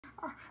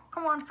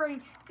Come on, Freddy,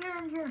 get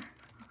in here.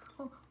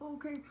 Oh,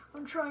 okay,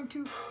 I'm trying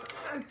to.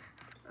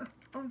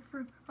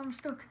 I'm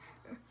stuck.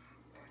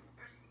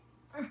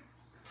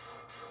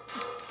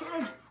 Get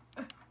in.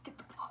 Get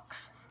the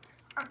box.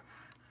 Oh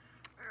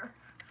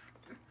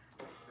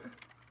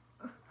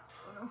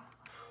no.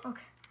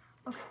 Okay.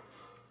 Okay.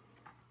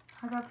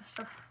 I got the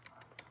stuff.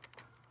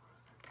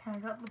 Okay, I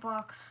got the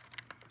box.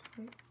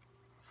 Wait.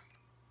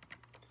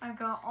 I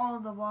got all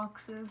of the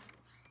boxes.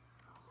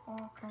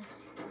 Okay.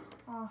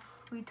 Oh,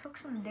 we took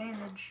some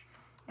damage.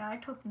 Yeah, I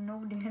took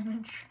no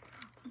damage.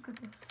 Look at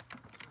this.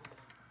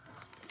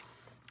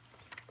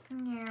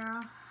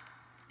 Yeah,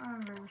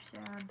 I'm very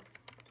sad.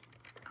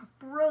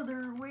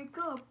 Brother, wake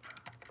up!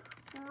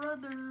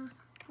 Brother,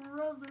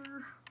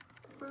 brother,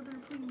 brother,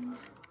 please.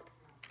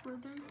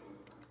 Brother.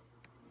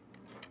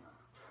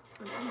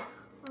 Brother.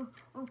 Oh,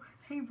 oh,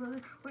 hey,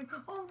 brother. Wait.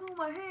 Oh no,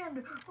 my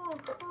hand. Oh,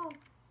 oh.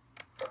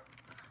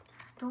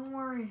 Don't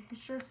worry.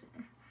 It's just,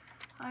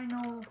 I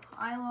know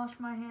I lost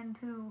my hand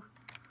too,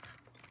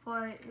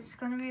 but it's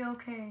gonna be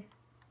okay.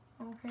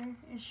 Okay?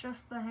 It's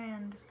just the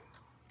hand.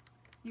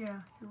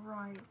 Yeah, you're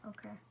right.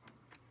 Okay.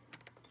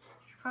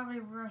 Should probably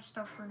rest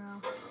up for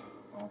now.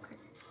 Okay.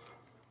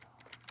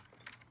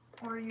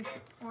 Or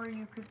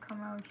you could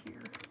come out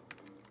here.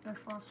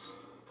 If us.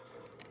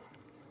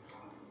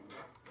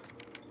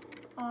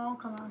 Oh, I'll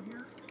come out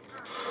here.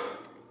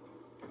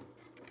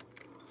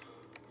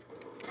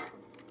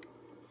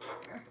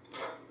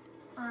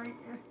 Alright,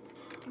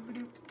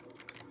 doop-a-doop.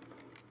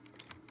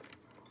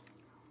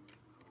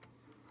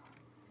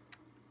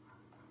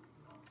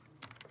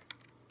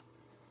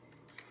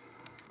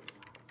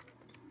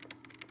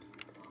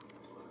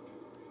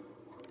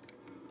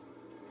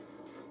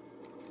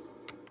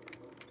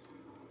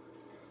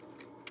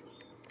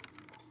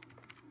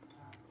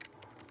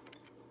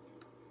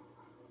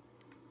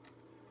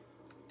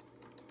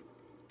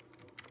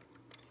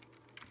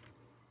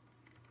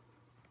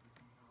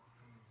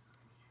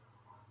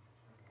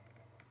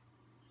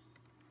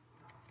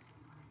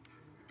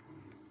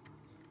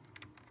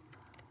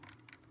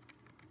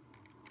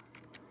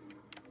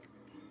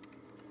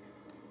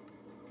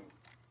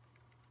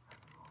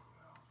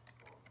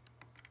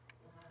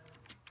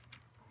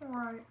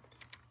 Alright.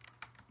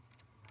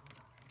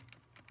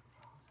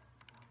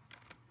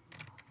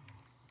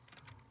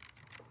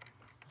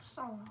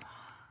 So,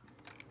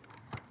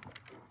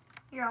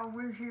 yeah,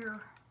 we're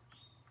here.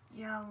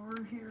 Yeah,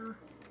 we're here.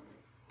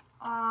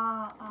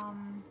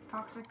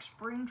 Toxic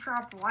spring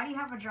trap. Why do you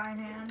have a giant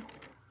hand?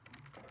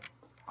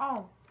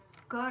 Oh,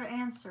 good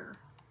answer.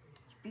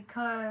 It's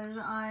because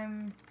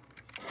I'm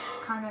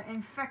kind of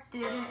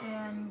infected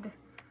and,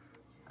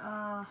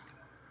 now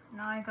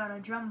I got a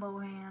jumbo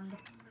hand,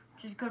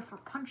 which is good for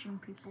punching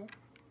people.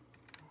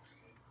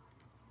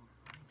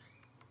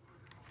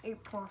 8+.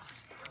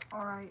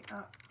 Alright,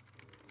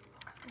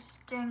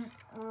 distinct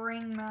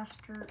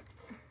ringmaster.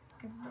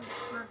 Get the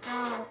frick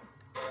out.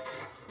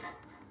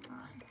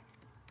 Alright.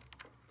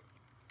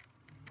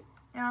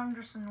 Yeah, I'm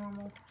just a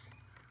normal.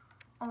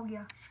 Oh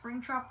yeah,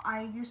 Springtrap,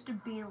 I used to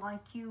be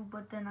like you,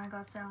 but then I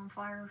got set on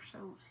fire,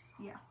 so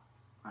yeah.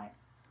 Now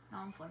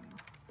I'm flaming.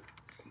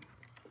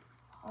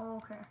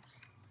 Okay.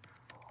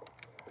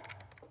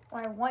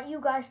 Well, I want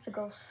you guys to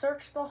go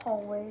search the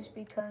hallways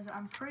because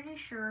I'm pretty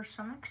sure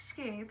some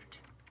escaped.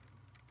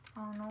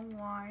 I don't know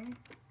why.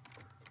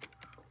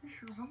 Pretty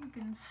sure I'm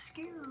getting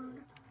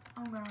scared.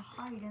 I'm gonna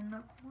hide in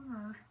the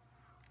corner.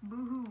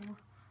 Boo-hoo.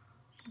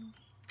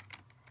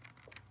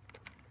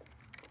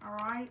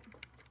 Alright.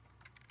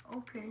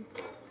 Okay.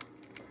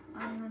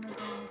 I'm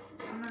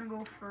gonna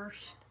go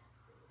first.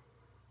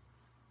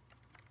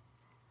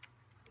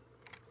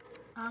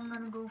 I'm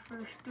gonna go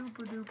first.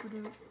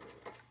 Doop-a-doop-a-doop.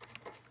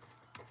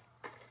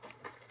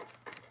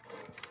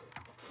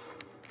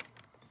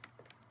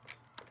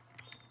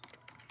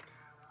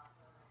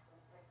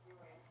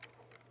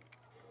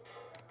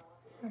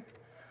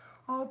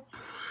 Oh.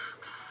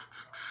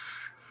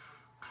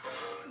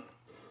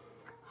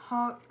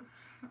 Hot.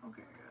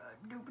 Okay.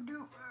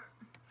 Doop-a-doop.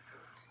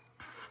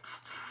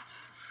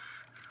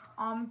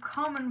 I'm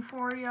coming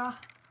for ya.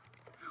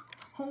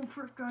 Oh,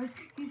 frick, guys.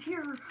 He's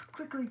here.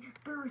 Quickly.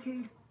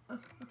 Barricade.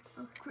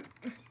 Quick.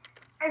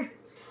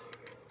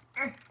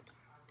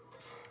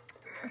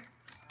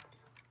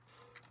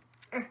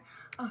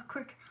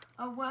 Quick.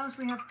 What else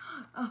we have?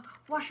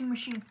 Washing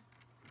machine.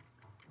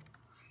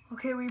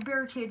 Okay, we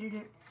barricaded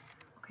it.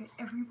 Okay,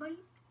 everybody.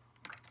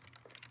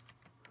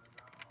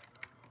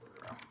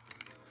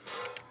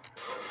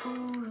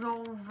 Who's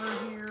over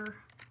here?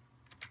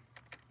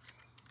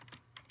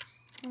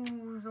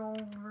 Who's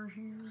over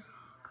here?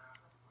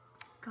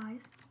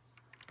 Guys,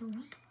 don't make a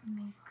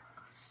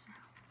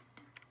sound.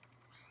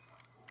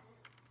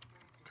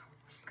 Don't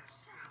make a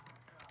sound.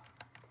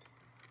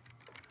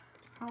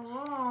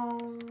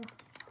 Hello?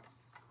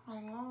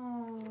 Hello?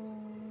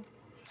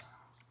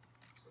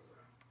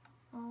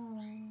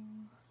 Oh.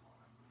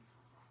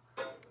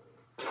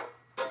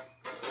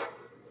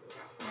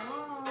 Hello?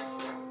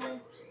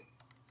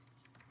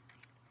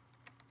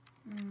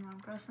 I'm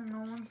guessing no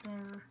one's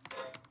there.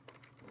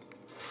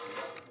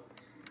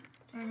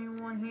 Anyway.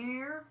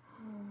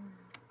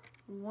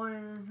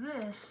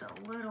 this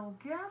a little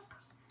gap.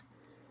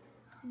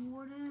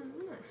 What is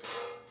this?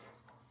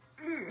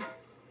 Ugh.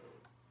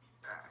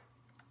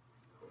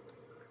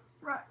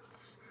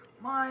 Rats.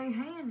 My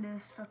hand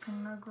is stuck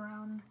in the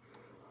ground.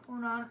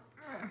 Hold on.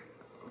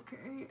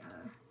 Okay,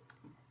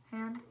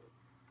 hand.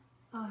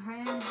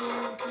 Hand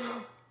go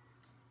through.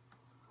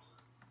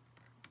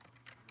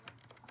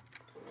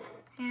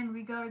 Hand,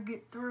 we gotta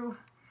get through.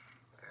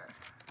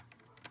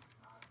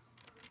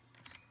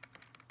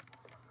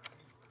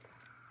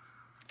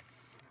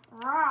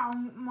 Wow,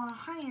 my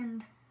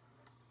hand.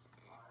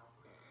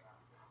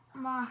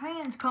 My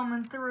hand's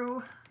coming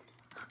through.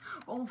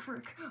 Oh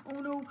frick. Oh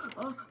no.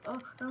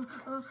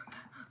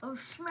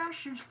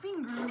 Smash his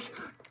fingers.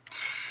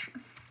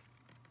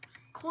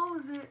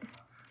 Close it.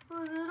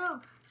 Close it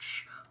up.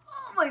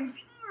 Oh, my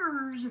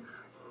fingers.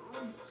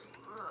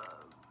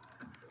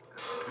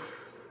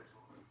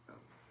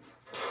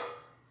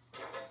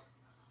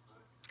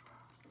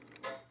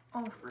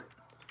 Oh frick.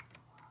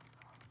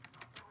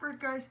 Frick,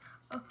 guys.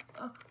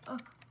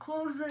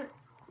 Close it.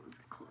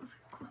 Close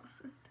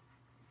it.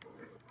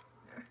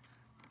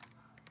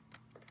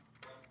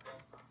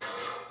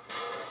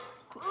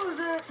 Close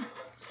it.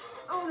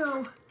 Oh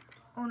no.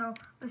 Oh no.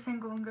 This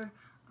ain't going good.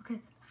 Okay,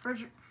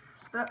 Frederick.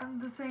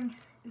 The thing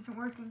isn't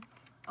working.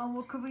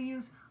 What could we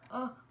use?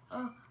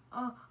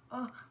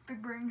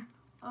 Big brain.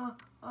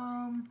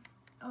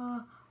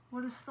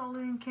 What is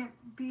solid and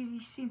can't be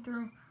seen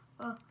through?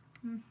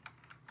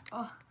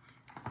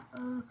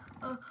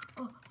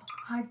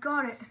 I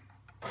got it.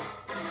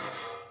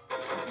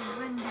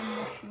 Vending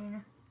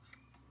machine.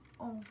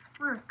 Oh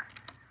frick.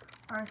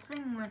 Our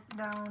thing went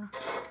down.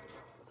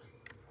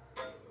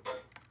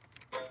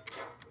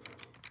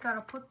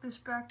 Gotta put this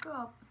back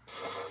up.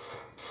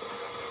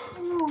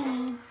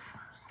 Ooh.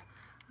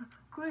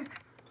 Quick.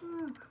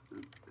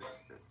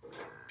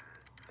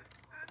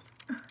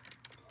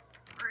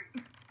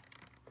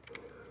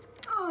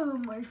 Oh,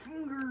 my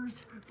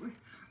fingers.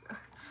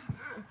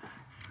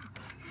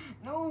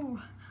 No.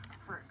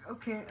 Frick.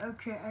 Okay.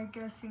 I'm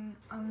guessing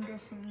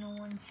no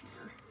one's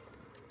here.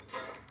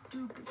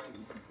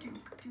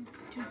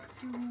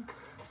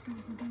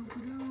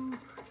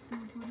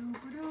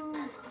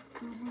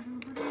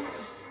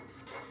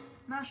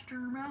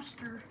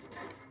 Master.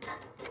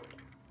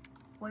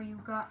 What you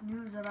got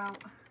news about?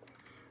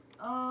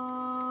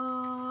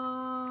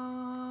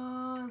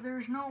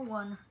 There's no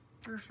one.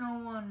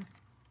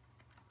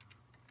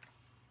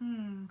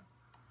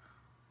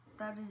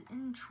 That is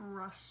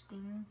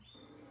interesting.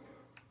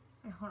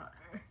 Wait, hold on.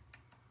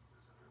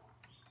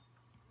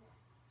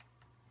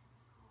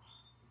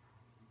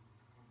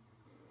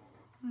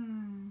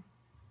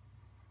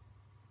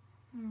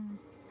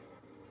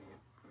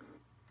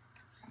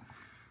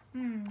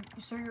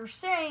 So you're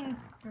saying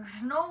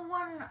there's no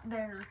one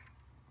there?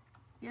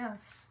 Yes.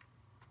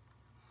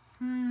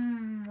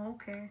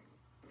 Okay.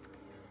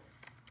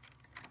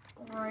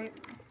 Alright.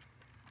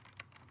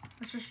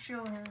 Let's just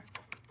chill here.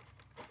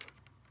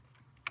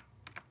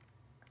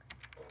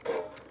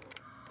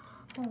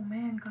 Oh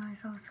man, guys,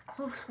 that was a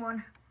close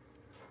one.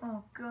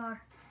 Oh god.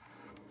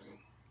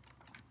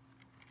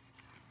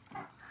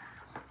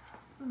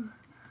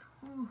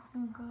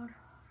 Oh god.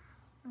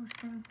 I was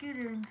gonna get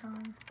it in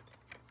time.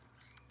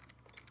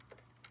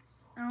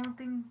 I don't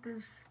think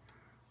this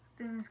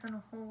thing is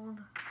gonna hold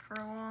for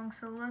long,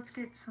 so let's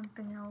get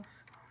something else.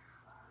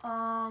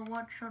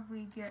 What should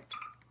we get?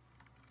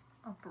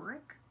 A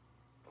brick?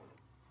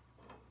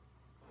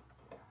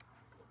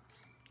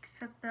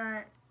 Set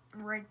that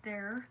right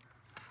there.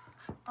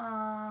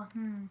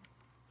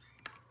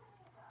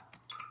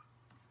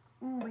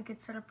 Ooh, we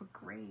could set up a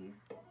grave.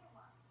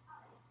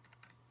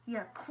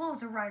 Yeah,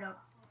 close it right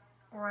up.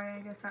 Alright,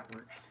 I guess that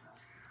works.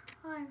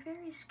 I'm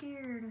very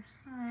scared.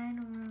 I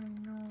don't really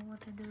know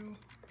what to do.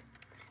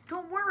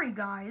 Don't worry,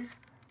 guys.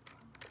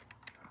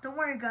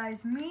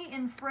 Me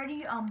and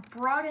Freddy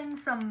brought in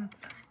some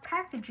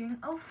packaging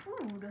of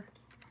food.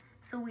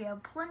 So we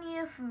have plenty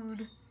of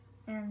food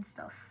and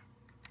stuff.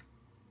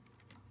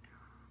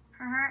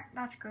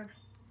 That's good.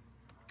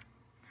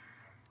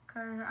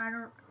 Cause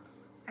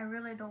I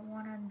really don't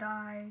want to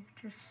die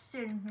just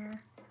sitting here.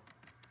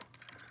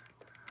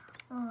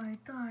 Oh, I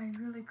thought I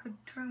really could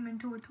turn him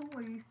into a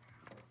toy.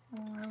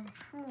 Oh, I'm a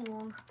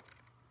fool.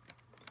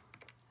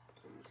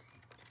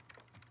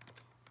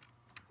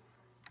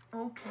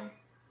 Okay.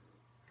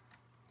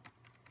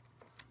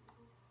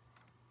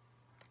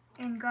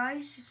 And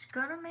guys, just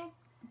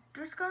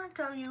gonna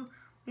tell you,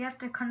 we have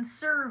to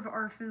conserve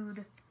our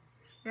food.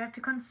 We have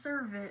to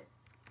conserve it.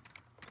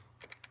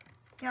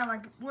 Yeah,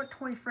 like what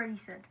Toy Freddy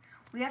said.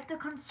 We have to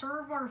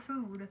conserve our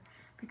food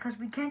because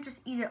we can't just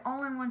eat it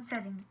all in one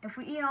setting. If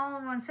we eat it all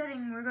in one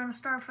setting, we're gonna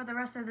starve for the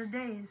rest of the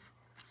days.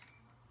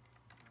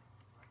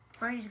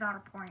 Freddy's got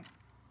a point.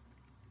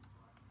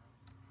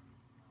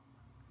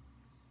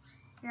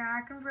 Yeah,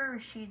 I can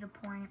very see the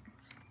point.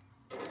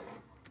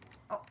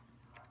 Oh.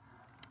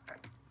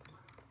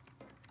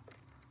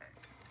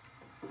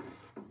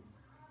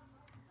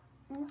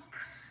 Oops.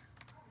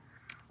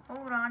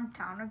 Hold on,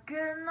 time to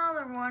get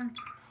another one.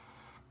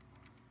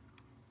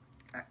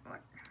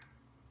 What?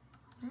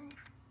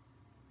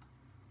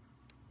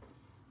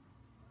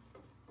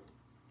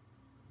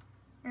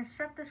 And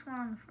set this one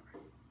on the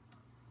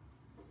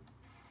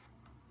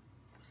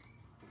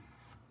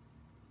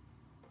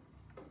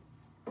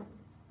floor.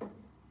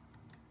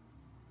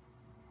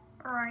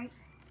 Alright.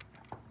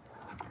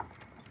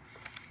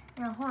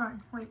 Yeah, hold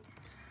on, wait.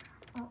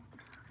 Oh,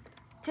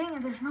 dang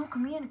it, there's no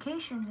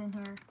communications in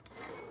here.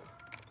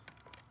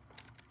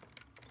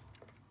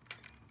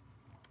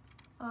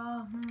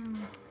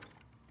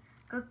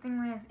 Good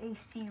thing we have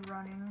AC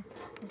running.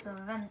 There's a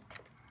vent.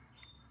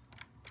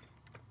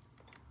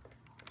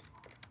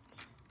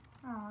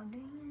 Oh,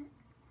 dang it.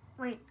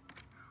 Wait.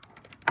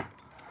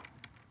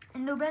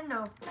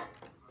 Bendo.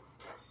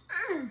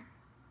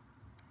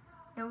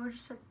 Yeah, we'll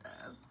just set that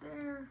up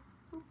there.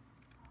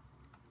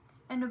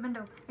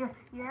 Bendo. Yeah,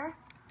 yeah?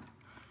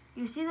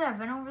 You see that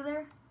vent over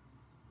there?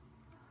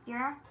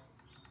 Yeah?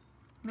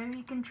 Maybe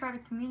you can try to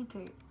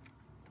communicate.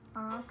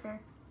 Oh, okay.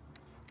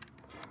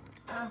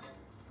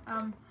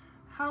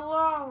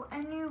 Hello?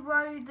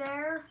 Anybody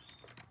there?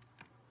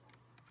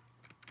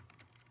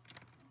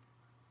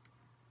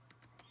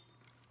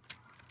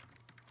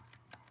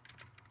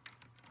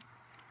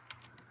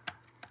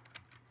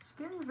 It's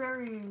getting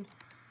very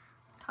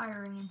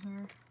tiring in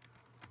here.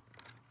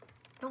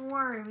 Don't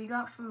worry, we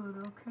got food,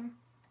 okay?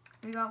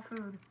 We got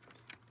food.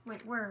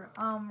 Wait, where?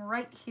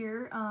 Right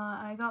here.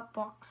 I got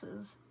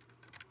boxes.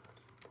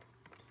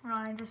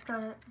 I just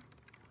gotta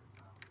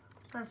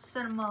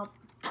set them up.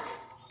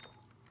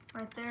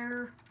 Right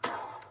there.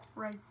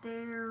 Right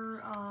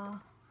there.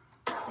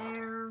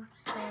 There.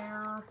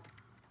 There.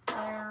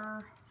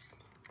 There.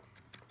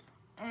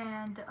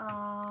 And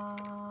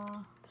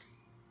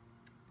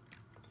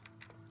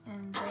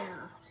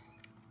there.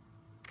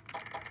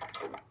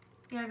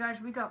 Yeah, guys,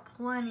 we got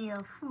plenty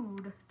of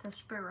food to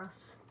spare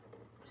us.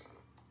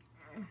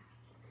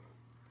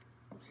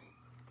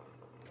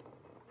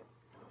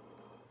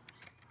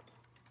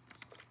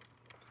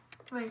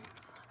 Wait,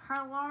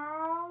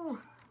 hello?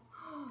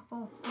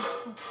 Oh,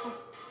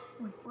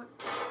 wait, what?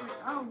 Wait,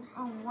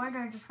 oh, why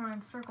did I just run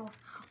in circles?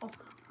 Oh,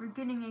 we're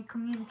getting a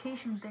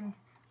communication thing.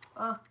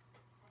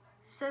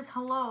 Says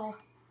hello.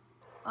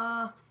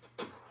 I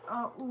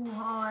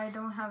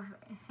don't have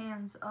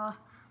hands.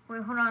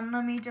 Wait, hold on,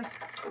 let me just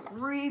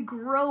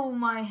regrow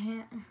my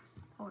hand.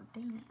 Oh,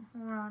 dang it,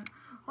 hold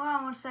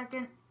on 1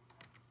 second.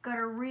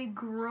 Gotta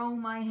regrow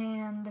my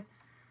hand.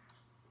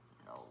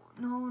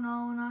 No,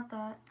 not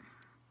that.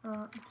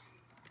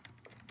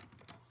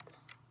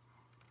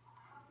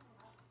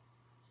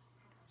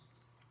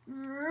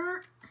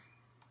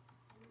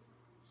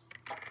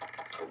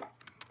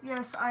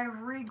 Yes, I have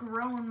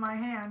regrown my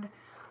hand.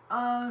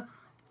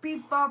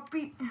 Beep bop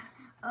beep.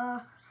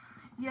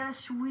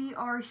 Yes, we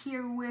are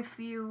here with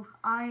you.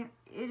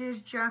 It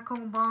is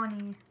J.A.K.O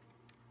Bonnie.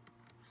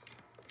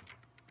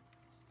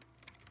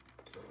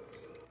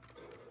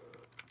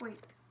 Wait.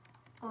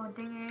 Oh,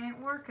 dang it,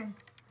 ain't working.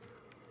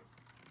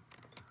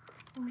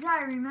 Oh yeah,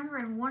 I remember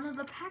in one of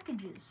the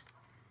packages.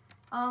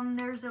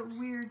 There's a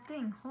weird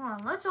thing. Hold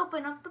on, let's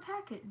open up the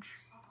package.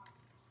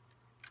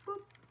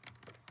 Boop.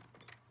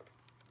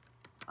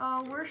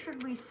 Where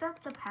should we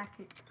set the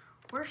package?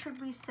 Where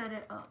should we set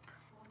it up?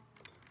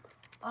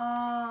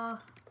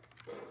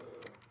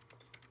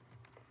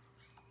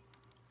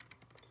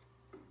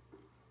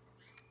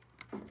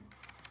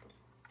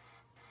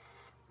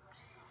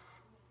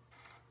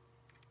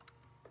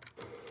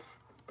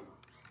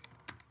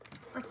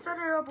 Let's set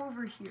it up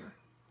over here.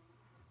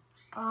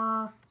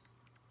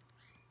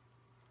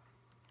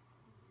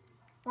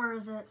 Where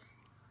is it?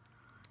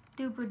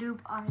 Doop-a-doop,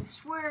 I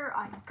swear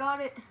I got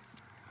it.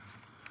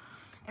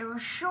 It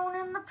was shown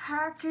in the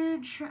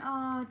package.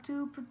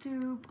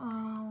 Doop-a-doop,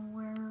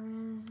 where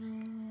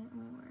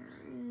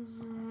is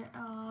it?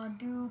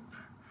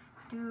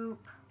 Doop,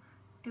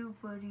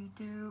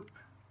 doop-a-dee-doop.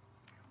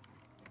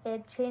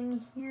 It's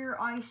in here,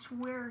 I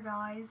swear,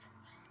 guys.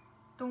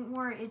 Don't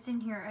worry, it's in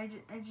here.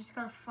 I just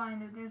gotta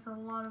find it. There's a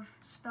lot of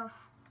stuff.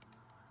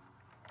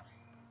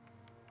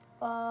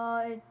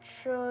 It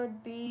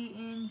should be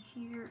in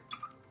here.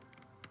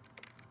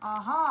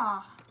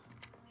 Aha!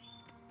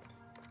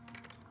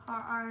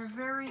 Our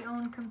very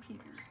own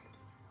computer.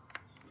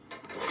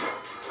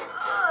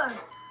 Ugh!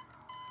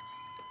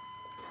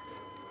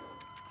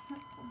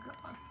 Oh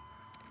god.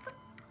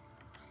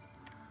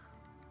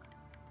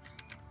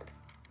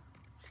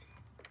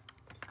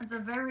 It's a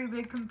very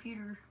big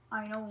computer.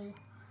 I know.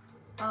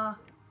 I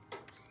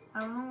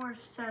don't know where to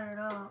set it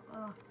up.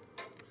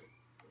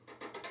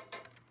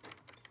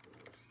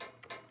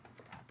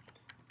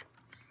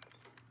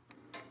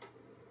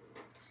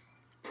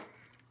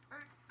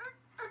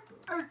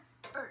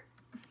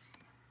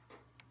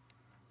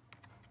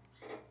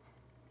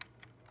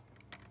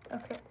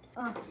 Okay,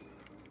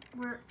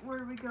 where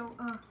do we go?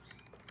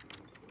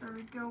 Where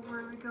we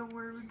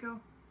go?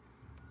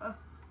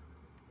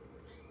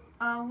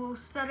 We'll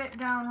set it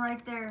down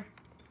right there.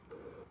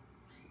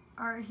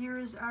 Alright,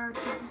 here's our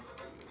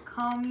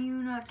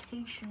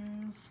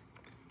communications.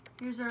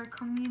 Here's our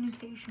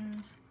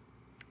communications.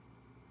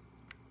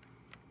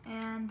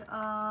 And,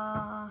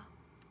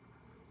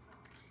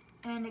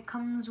 and it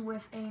comes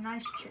with a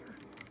nice chair.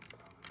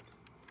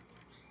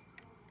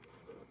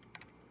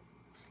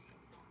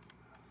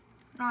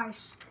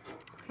 Nice.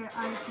 Okay,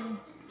 I can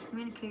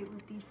communicate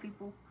with these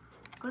people.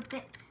 Good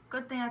thing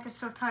I can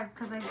still type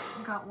because I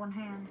got one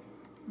hand.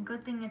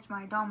 Good thing it's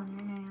my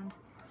dominant hand.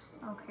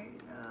 Okay,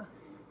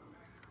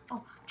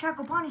 oh,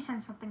 J.A.K.O, Bonnie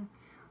sent something.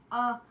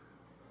 Hold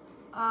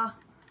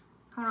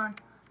on.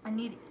 I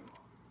need it.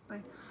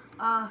 Wait,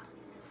 oh,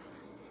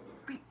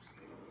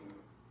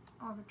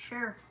 the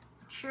chair.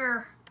 The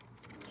chair.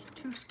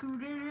 It's too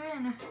scooted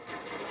in.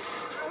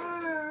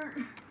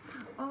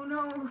 Oh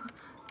no.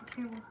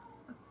 Okay, well,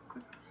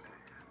 quick.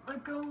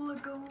 Let go,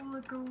 let go,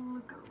 let go,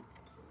 let go.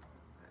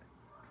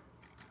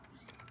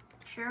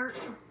 Chair.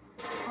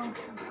 Oh,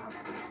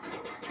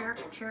 chair,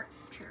 chair,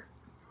 chair.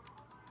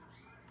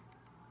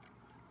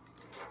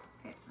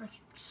 Okay, let's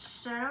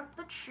set up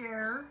the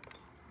chair.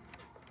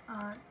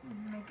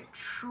 Make it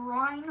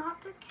try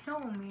not to kill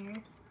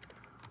me,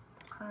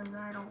 cause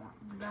I don't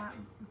want that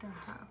to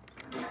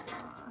happen.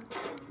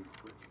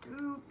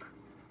 Doop.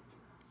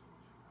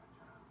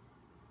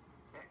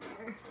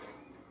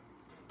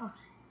 Oh.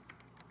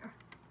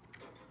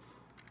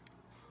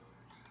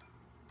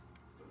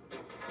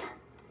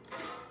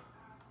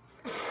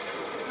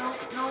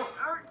 No.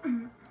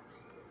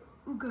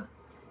 Ooga.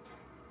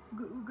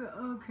 Ooga.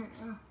 Okay.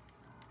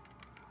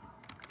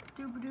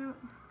 Doop.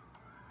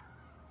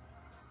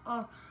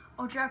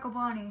 Oh, J.A.K.O,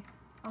 Bonnie.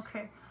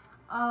 Okay.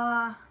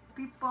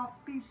 Beep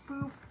bop, beep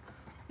boop.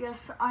 Yes,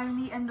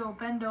 I'm the Endo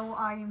Bendo.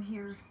 I am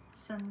here.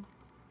 Send.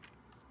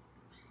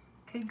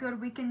 Okay,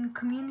 good. We can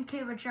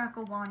communicate with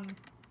J.A.K.O, Bonnie.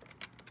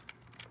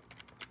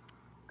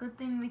 Good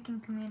thing we can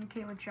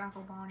communicate with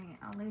J.A.K.O, Bonnie.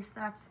 At least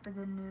that's the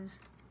good news.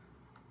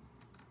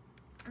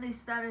 At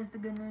least that is the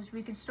good news.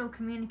 We can still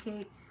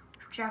communicate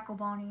with J.A.K.O,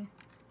 Bonnie.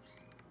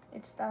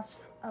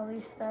 At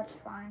least that's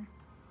fine.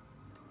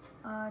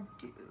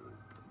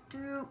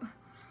 Do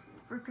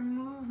freaking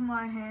move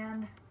my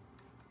hand.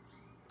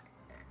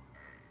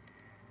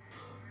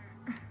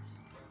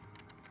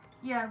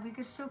 Yeah, we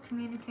can still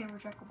communicate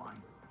with J.A.K.O,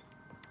 Bonnie.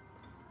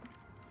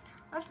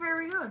 That's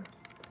very good.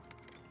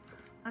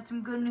 That's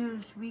some good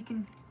news. We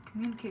can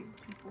communicate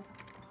with people.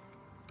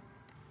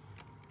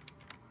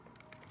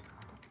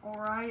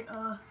 Alright,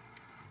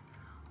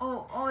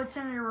 oh, it's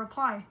in a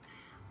reply.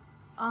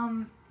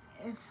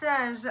 It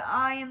says,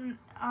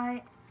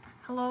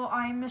 hello,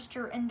 I'm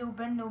Mr. Endo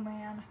Bendo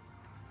Man.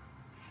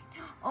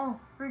 Oh,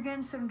 we're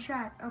getting some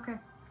chat. Okay.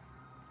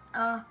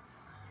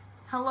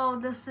 Hello,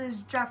 this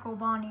is J.A.K.O,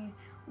 Bonnie.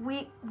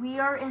 We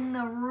are in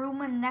the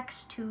room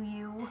next to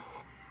you,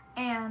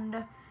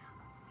 and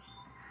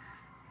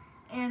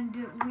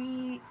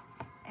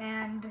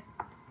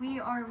we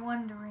are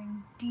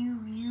wondering, do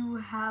you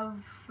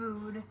have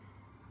food?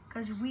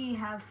 'Cause we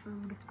have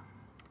food.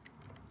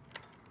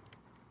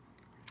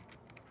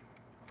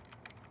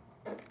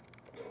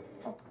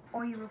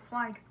 Oh, you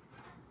replied.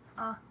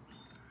 Oh,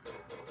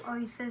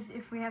 he says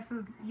if we have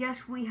food.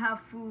 Yes, we have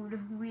food.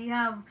 We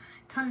have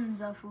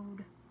tons of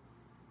food.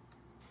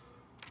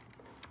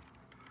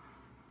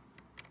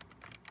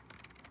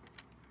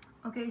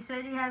 Okay, he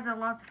said he has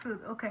lots of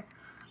food. Okay.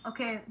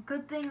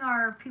 Good thing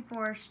our people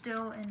are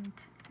still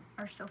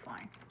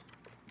fine.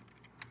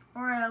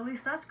 Or at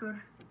least that's good.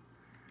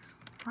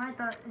 I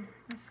thought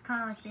this is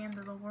kind of like the end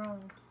of the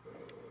world.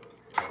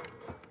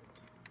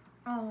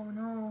 Oh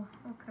no.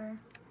 Okay.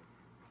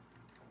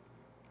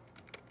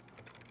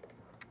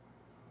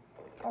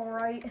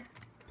 Alright.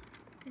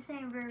 This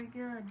ain't very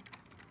good.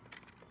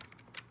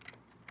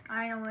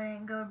 I know it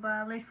ain't good, but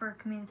at least we're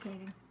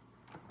communicating.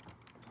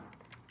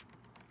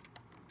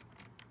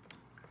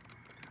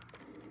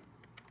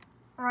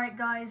 Alright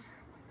guys,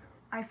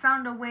 I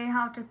found a way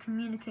how to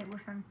communicate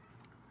with him.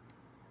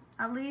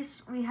 At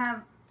least we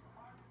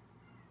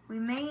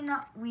may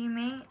not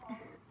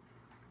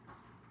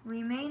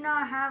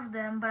have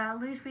them, but at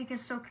least we can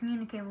still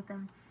communicate with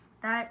them.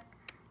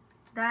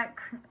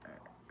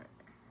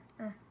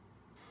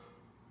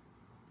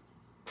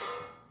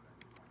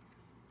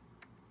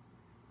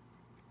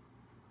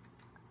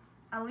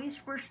 At least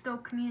we're still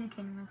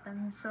communicating with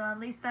them, so at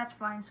least that's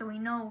fine, so we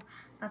know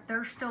that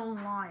they're still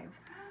alive.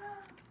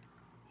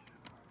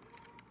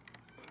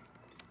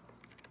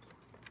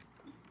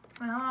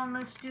 Wait, hold on,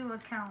 let's do a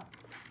count.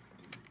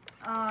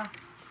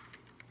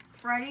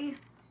 Freddy,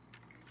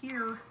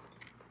 here.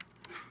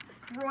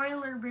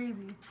 Broiler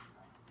baby,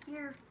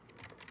 here.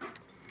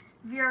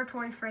 VR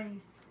Toy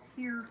Freddy,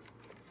 here.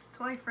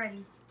 Toy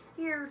Freddy,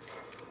 here.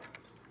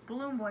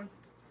 Balloon Boy,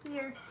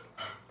 here.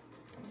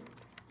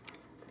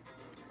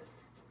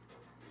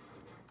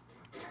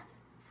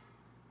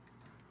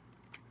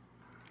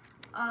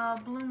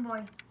 Balloon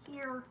Boy,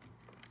 here.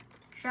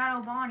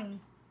 Shadow Bonnie,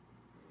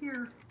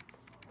 here.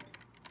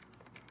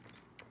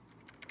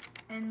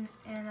 And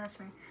that's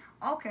me.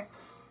 Okay,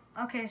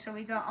 so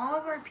we got all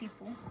of our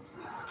people.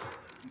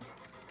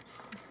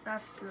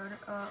 That's good.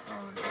 Oh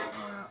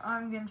no,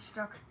 I'm getting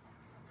stuck.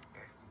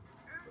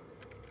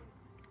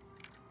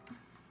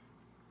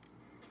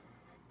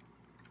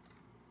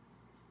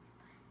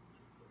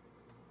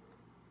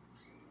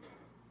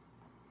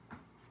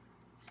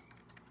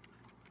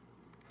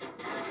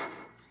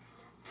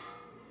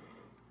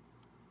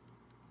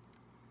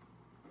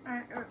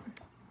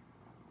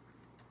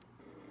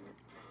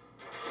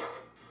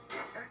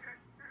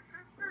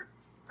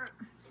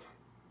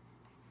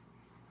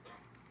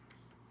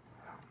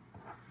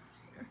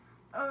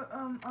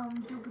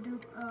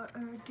 doop-a-doop,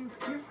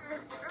 doop-a-doop.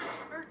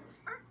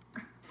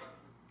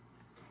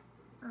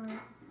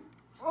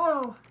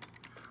 Whoa!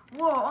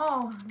 Whoa,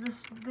 oh,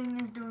 this thing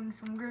is doing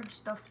some weird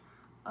stuff.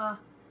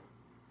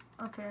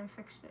 Okay, I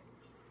fixed it.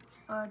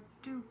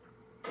 Doop,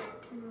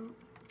 doop.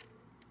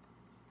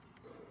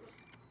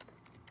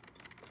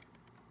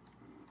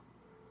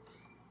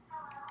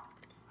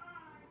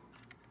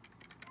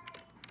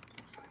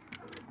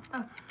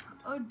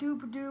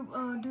 Doop-a-doop,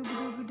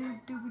 doop-a-doop-a-doop,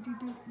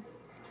 doop-a-doop-doop.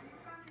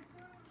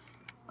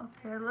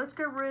 Okay, let's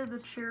get rid of the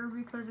chair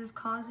because it's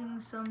causing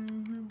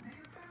some,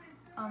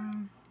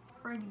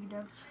 Freddy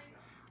deaths.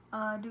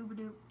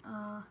 Doop-a-doop,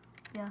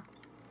 yeah.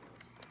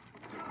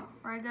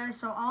 Alright guys,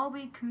 so I'll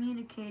be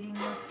communicating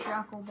with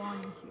J.A.K.O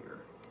here.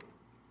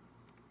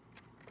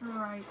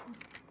 Alright,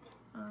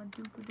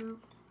 doop-a-doop.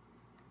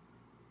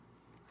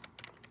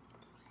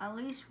 At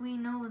least we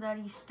know that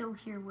he's still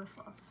here with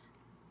us.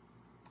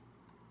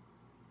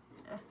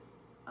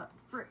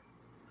 Frick.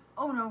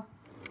 Oh no.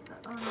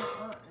 Oh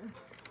no.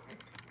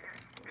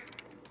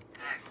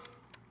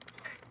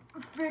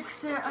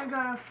 Fix it. I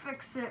gotta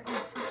fix it.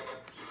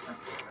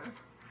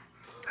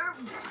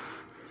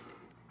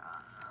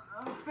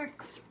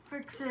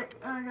 Fix it.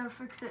 I gotta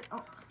fix it.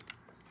 Oh.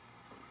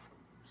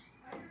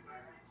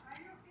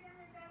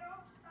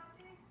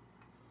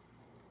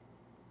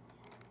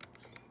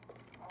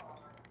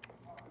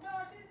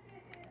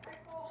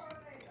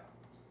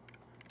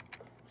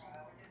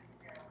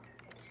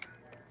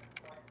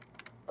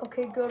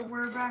 Okay, good.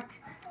 We're back.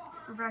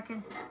 We're back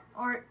in.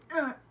 Alright.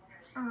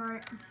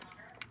 Alright.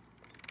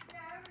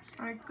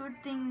 Alright, good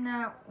thing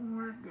that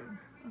we're good.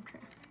 Okay.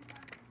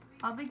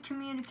 I'll be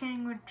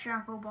communicating with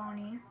J.A.K.O.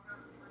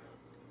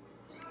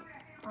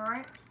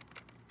 Alright.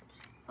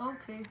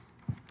 Okay.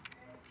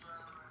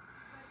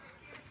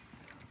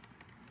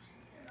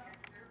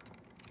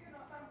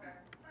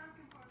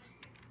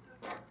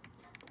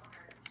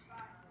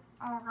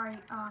 Alright,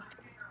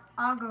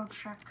 I'll go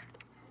check.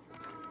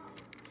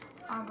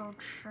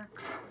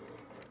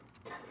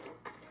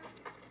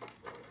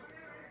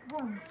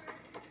 Boom.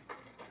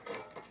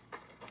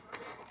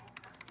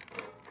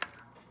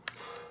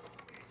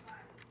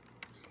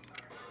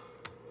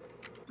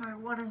 Alright,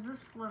 what is this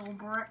little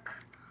brick?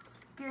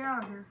 Get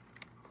out of here.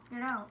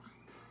 Get out.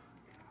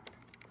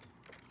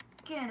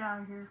 Get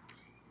out of here.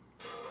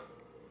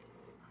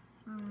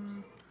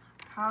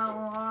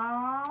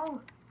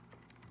 Hello?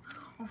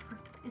 Oh,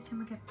 it's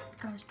him again.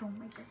 Guys, don't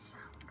make a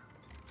sound.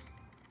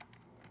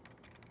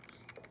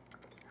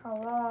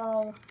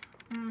 Hello?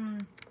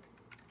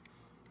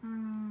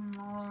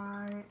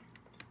 Alright.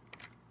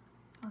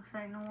 Looks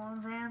like no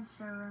one's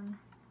answering.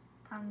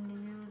 Time to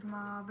use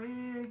my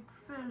big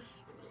fist.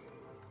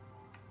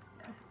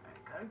 I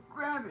gotta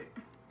grab it.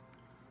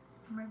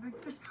 My big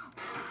fist.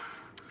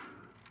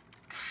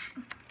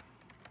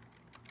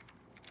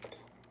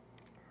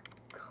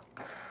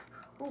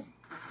 Oh.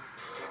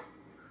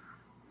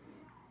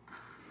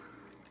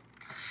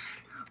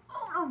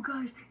 Oh no,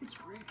 guys, it's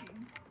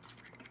breaking.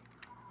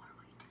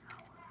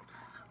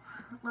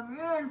 Let me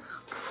in.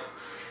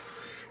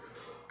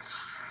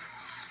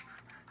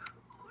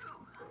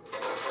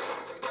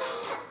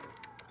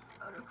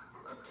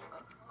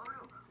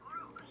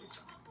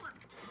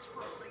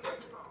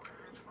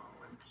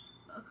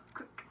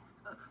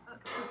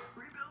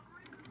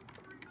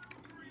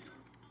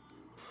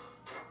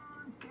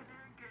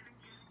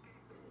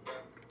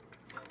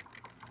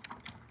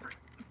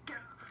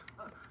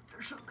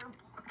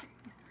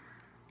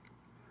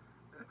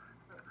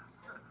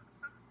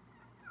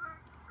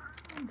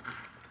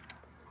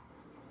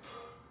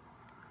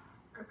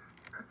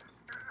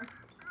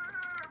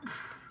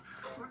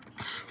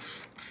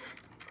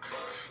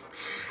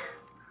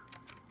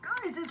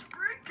 Guys, it's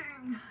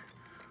breaking!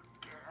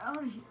 Get out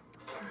of here.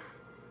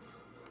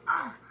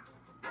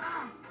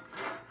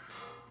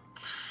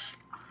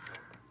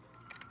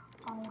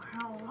 Oh,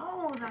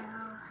 hello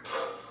there.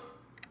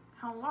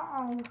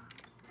 Hello.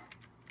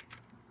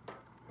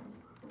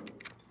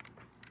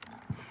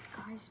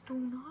 Guys, do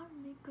not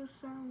make a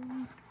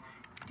sound.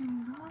 Do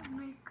not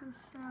make a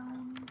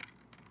sound.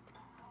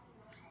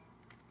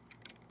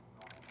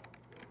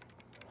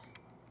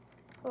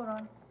 Hold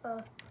on.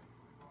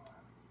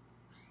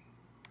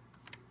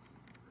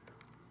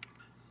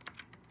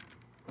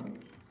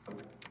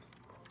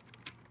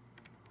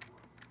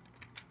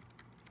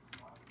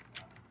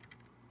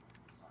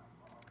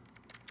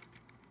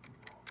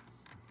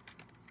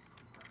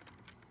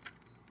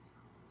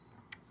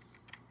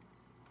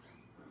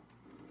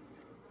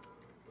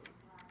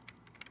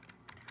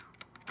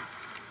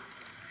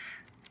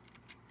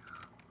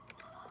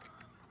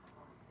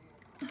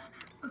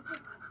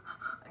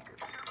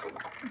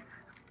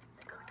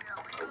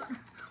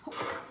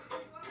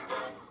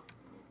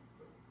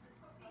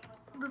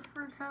 The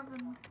frick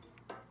happened?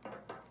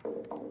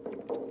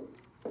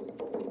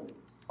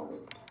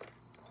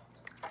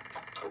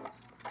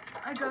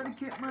 I gotta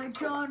get my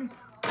gun.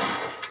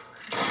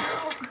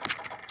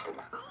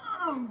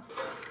 Oh.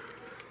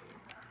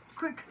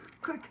 Quick,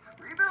 quick,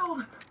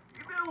 rebuild,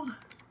 rebuild.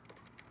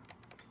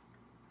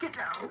 Get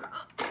down.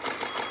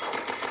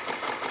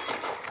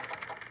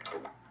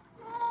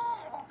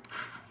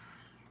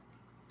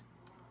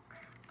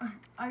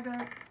 I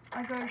gotta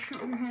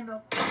shoot your hand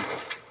up.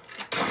 Ow.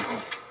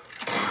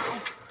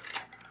 Ow.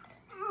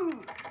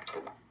 Ooh.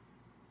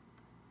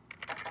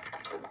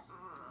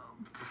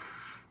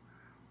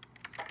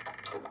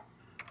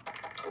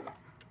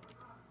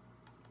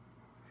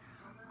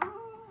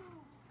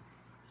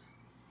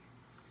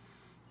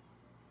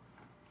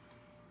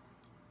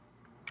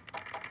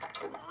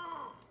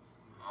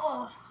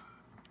 Oh.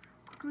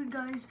 Quickly,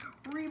 guys,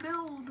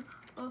 rebuild.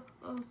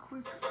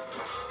 Quick,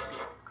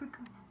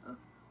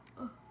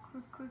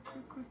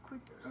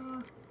 quick.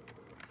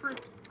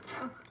 Frick.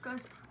 Guys,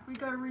 we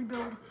gotta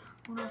rebuild.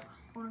 Oh no.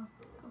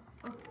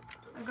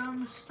 I got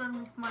him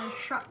stunned with my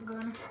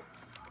shotgun.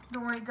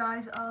 Don't worry,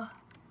 guys.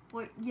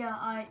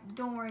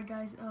 Don't worry,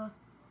 guys.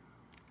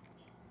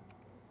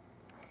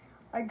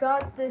 I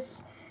got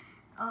this.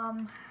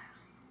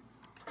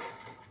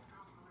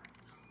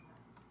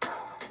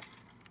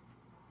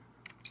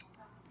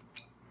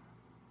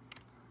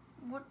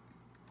 What?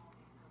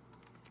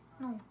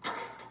 No.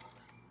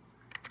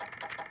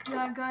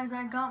 Yeah, guys,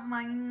 I got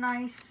my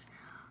nice,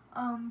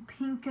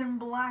 pink and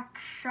black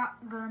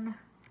shotgun.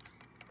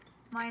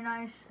 My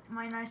nice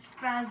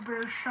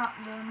fazbear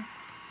shotgun.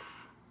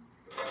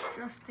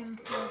 Just in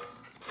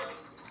case.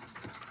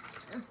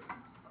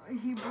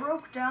 He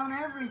broke down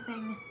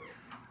everything.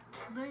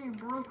 They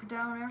broke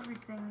down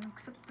everything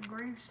except the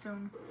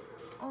gravestone.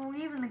 Oh,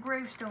 even the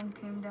gravestone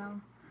came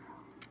down.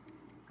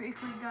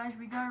 Quickly, guys,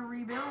 we gotta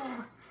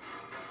rebuild.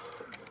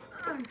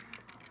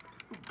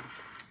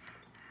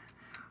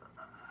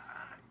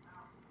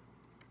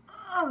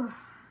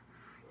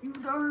 You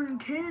darn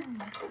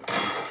kids.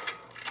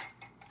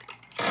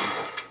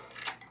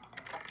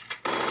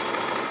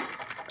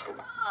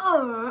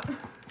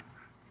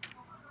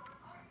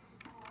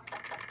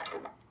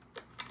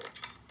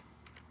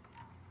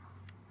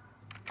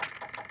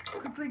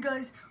 Quickly,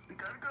 guys, we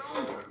gotta go.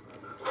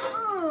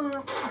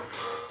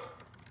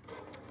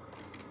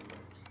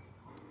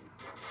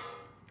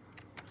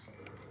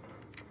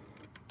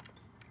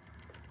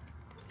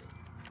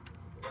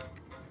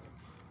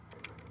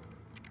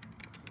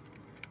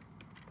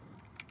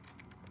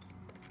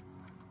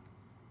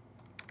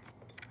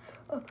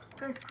 Oh,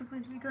 guys, quickly,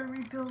 we gotta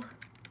rebuild.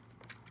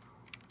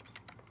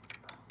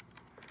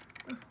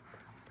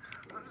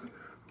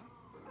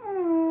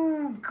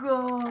 Oh,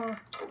 God.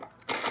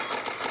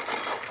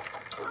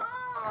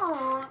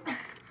 Oh.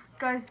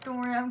 Guys, don't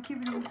worry, I'm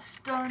keeping him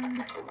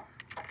stunned.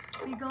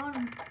 Be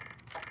gone.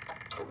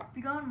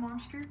 Be gone,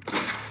 monster.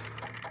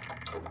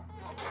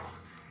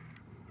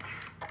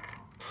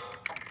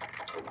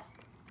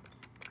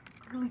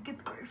 Quickly, get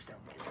the gravestone.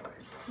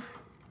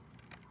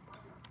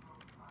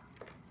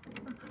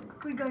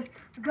 Quickly, guys,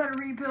 we gotta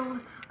rebuild.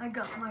 I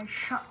got my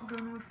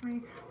shotgun with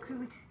me.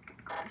 Quickly, get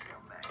the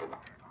gravestone back.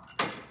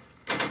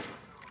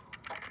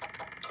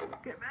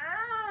 Get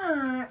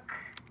back!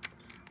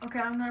 Okay,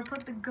 I'm gonna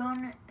put the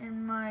gun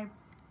in my...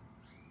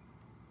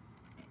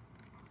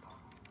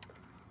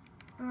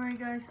 Alright,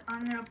 guys,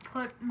 I'm gonna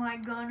put my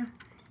gun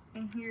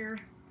in here.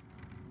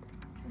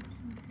 Just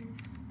in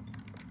case.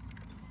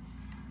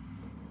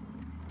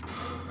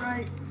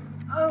 Right.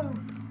 Oh!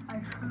 I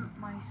hurt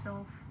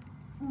myself.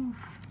 Oof.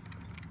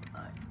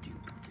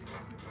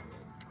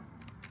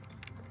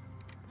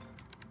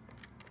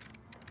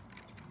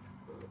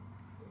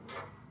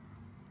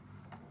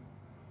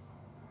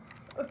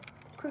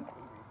 Quick,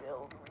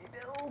 rebuild.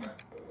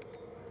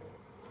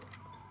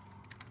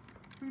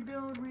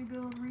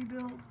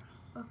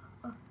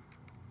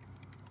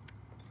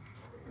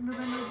 And then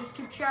I just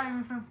keep chatting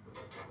with him.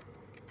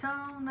 Tell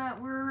him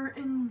that we're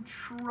in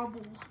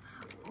trouble.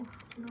 Oh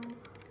no.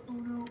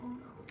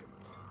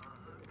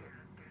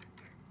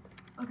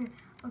 Okay,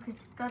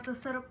 got the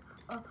setup.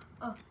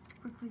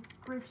 Quickly,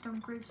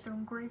 gravestone.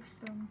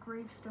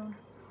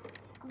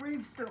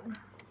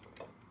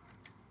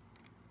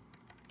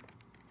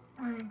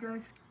 Alright,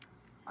 guys,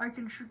 I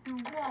can shoot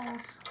through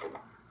walls.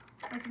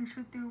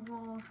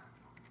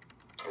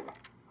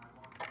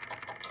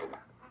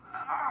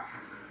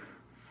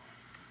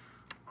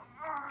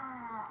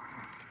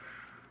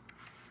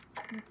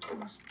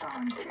 Those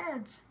darn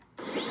kids.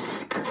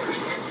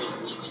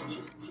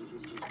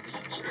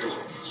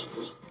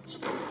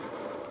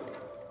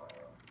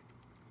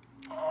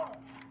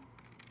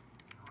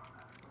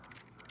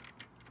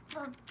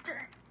 Oh,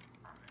 dang.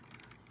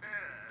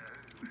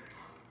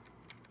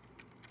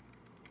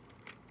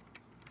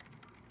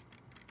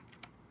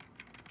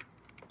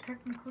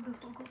 Technical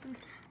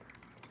difficulties.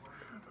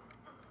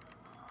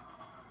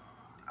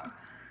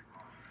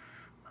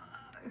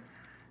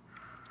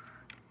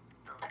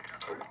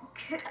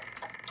 Kids.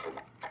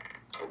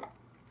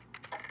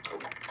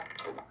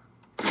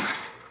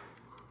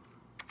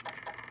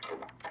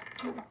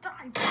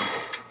 Die.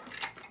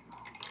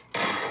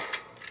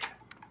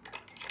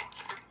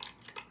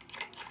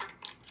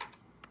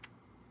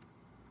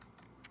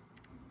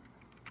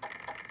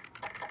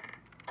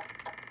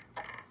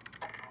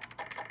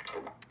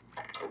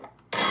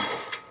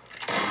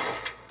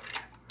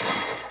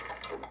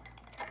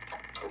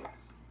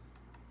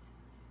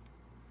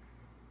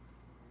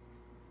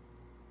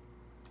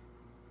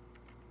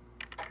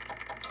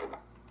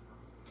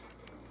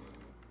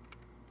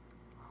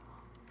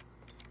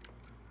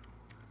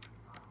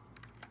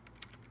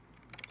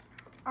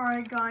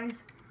 Alright guys,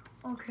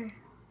 okay.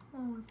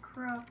 Holy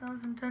crap, that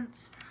was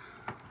intense.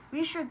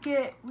 We should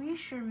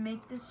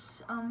make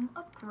this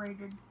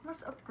upgraded.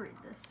 Let's upgrade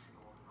this.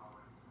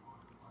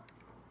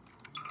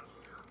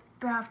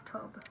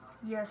 Bathtub.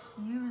 Yes,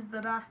 use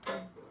the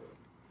bathtub.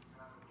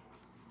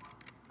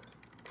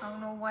 I don't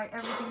know why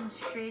everything's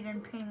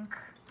shaded pink.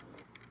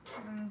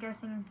 I'm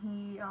guessing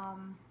he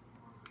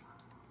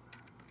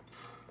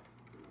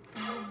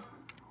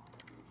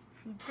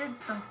did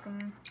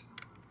something.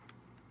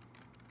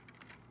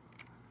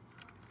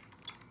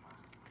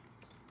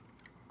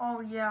 Oh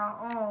yeah,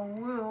 oh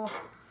woo.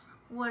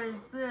 What is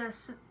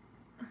this?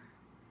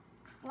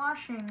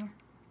 Flashing.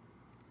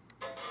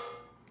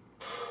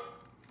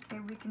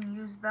 Okay, we can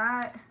use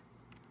that.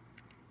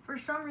 For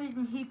some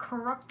reason he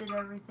corrupted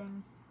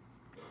everything.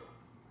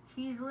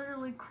 He's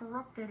literally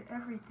corrupted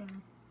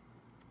everything.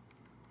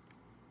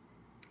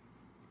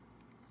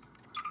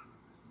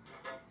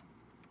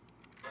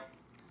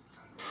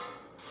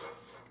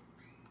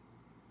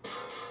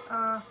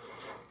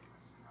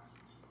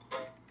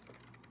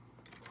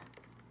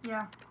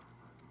 Yeah,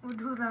 we'll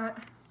do that.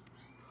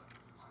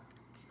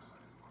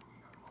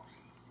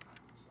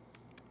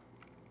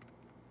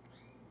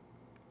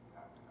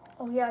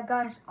 Oh yeah,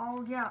 guys,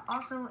 oh yeah,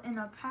 also in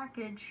a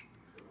package,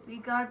 we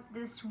got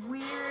this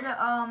weird,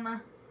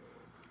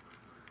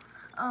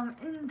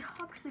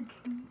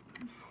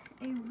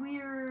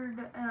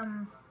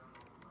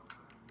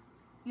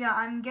 yeah,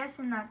 I'm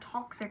guessing that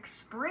toxic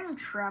spring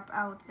trap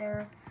out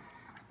there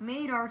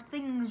made our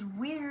things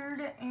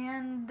weird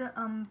and,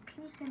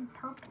 pink and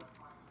purple.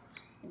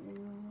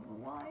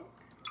 What?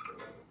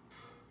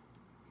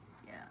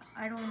 Yeah,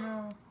 I don't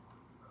know.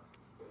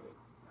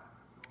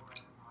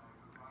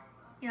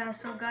 Yeah,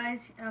 so guys,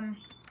 in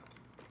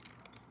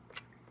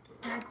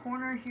the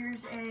corner,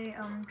 here's a,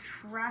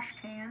 trash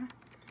can.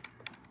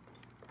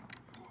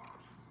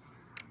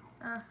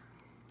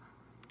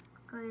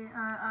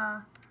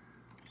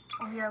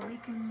 Oh yeah, we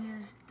can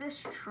use this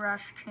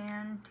trash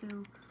can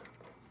to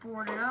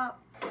board it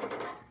up.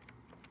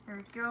 There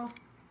we go.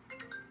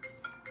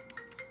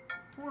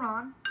 Hold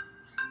on.